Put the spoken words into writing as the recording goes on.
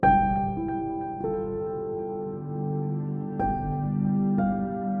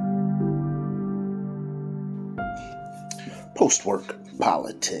Post-work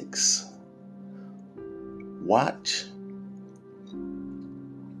politics. Watch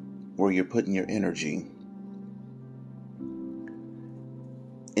where you're putting your energy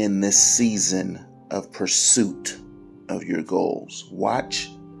in this season of pursuit of your goals. Watch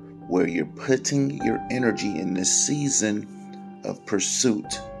where you're putting your energy in this season of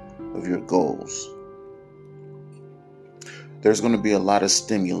pursuit of your goals. There's going to be a lot of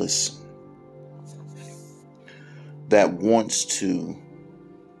stimulus that wants to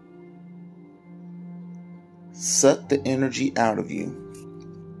suck the energy out of you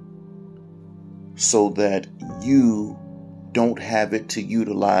so that you don't have it to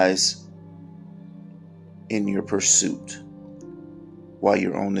utilize in your pursuit while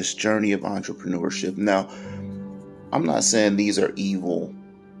you're on this journey of entrepreneurship. Now, I'm not saying these are evil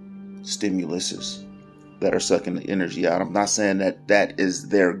stimuluses that are sucking the energy out. I'm not saying that that is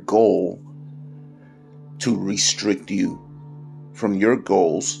their goal to restrict you from your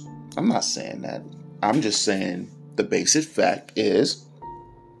goals. I'm not saying that. I'm just saying the basic fact is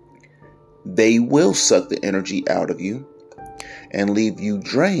they will suck the energy out of you and leave you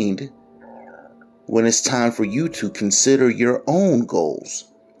drained when it's time for you to consider your own goals.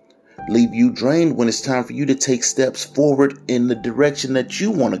 Leave you drained when it's time for you to take steps forward in the direction that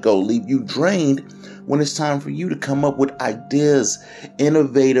you want to go. Leave you drained when it's time for you to come up with ideas,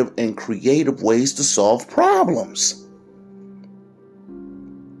 innovative and creative ways to solve problems.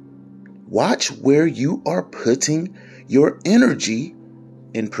 Watch where you are putting your energy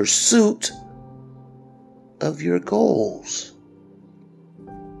in pursuit of your goals.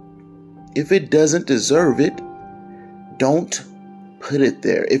 If it doesn't deserve it, don't put it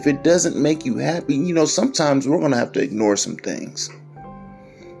there. If it doesn't make you happy, sometimes we're going to have to ignore some things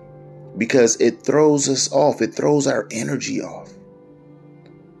because it throws us off. It throws our energy off.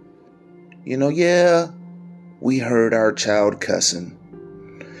 We heard our child cussing.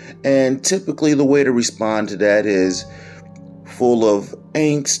 And typically the way to respond to that is full of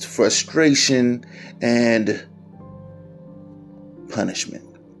angst, frustration, and punishment.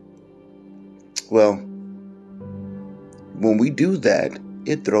 Well, when we do that,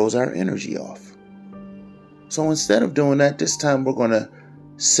 it throws our energy off. So instead of doing that, this time we're going to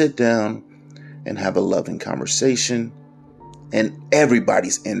sit down and have a loving conversation, and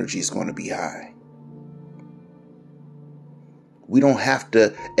everybody's energy is going to be high. We don't have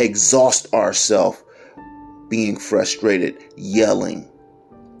to exhaust ourselves being frustrated, yelling,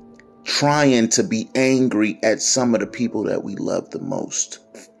 trying to be angry at some of the people that we love the most.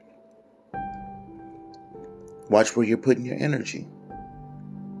 Watch where you're putting your energy.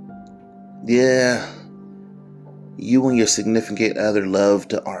 Yeah, you and your significant other love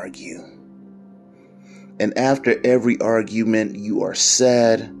to argue. And after every argument, you are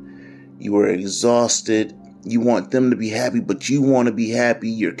sad, you are exhausted, you want them to be happy, but you want to be happy,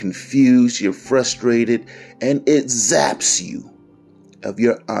 you're confused, you're frustrated, and it zaps you of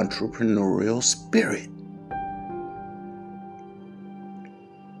your entrepreneurial spirit.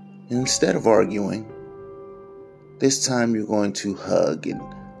 Instead of arguing, this time you're going to hug and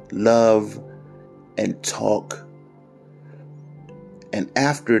love and talk. And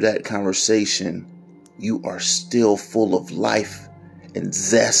after that conversation, you are still full of life and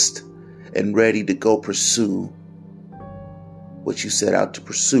zest and ready to go pursue what you set out to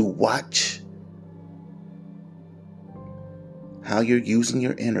pursue. Watch how you're using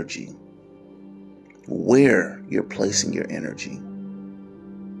your energy, where you're placing your energy.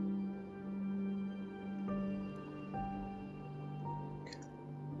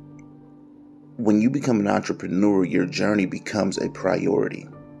 When you become an entrepreneur, your journey becomes a priority.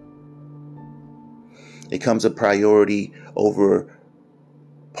 It becomes a priority over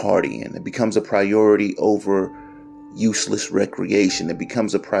partying. It becomes a priority over useless recreation. It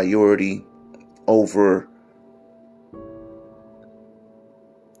becomes a priority over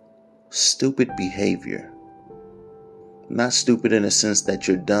stupid behavior. Not stupid in the sense that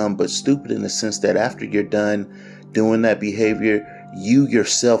you're dumb, but stupid in the sense that after you're done doing that behavior, you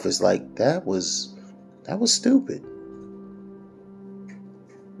yourself is like, that was stupid.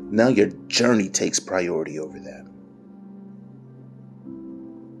 Now your journey takes priority over that.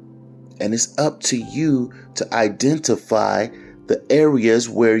 And it's up to you to identify the areas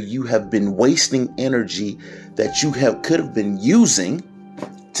where you have been wasting energy that you could have been using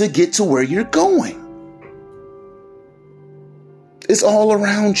to get to where you're going. It's all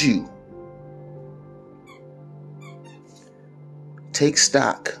around you. Take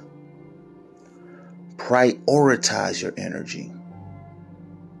stock. Prioritize your energy.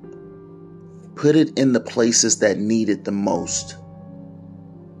 Put it in the places that need it the most.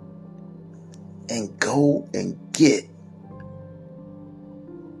 And go and get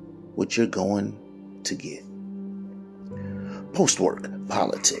what you're going to get. Post-work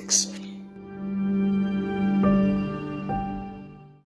politics.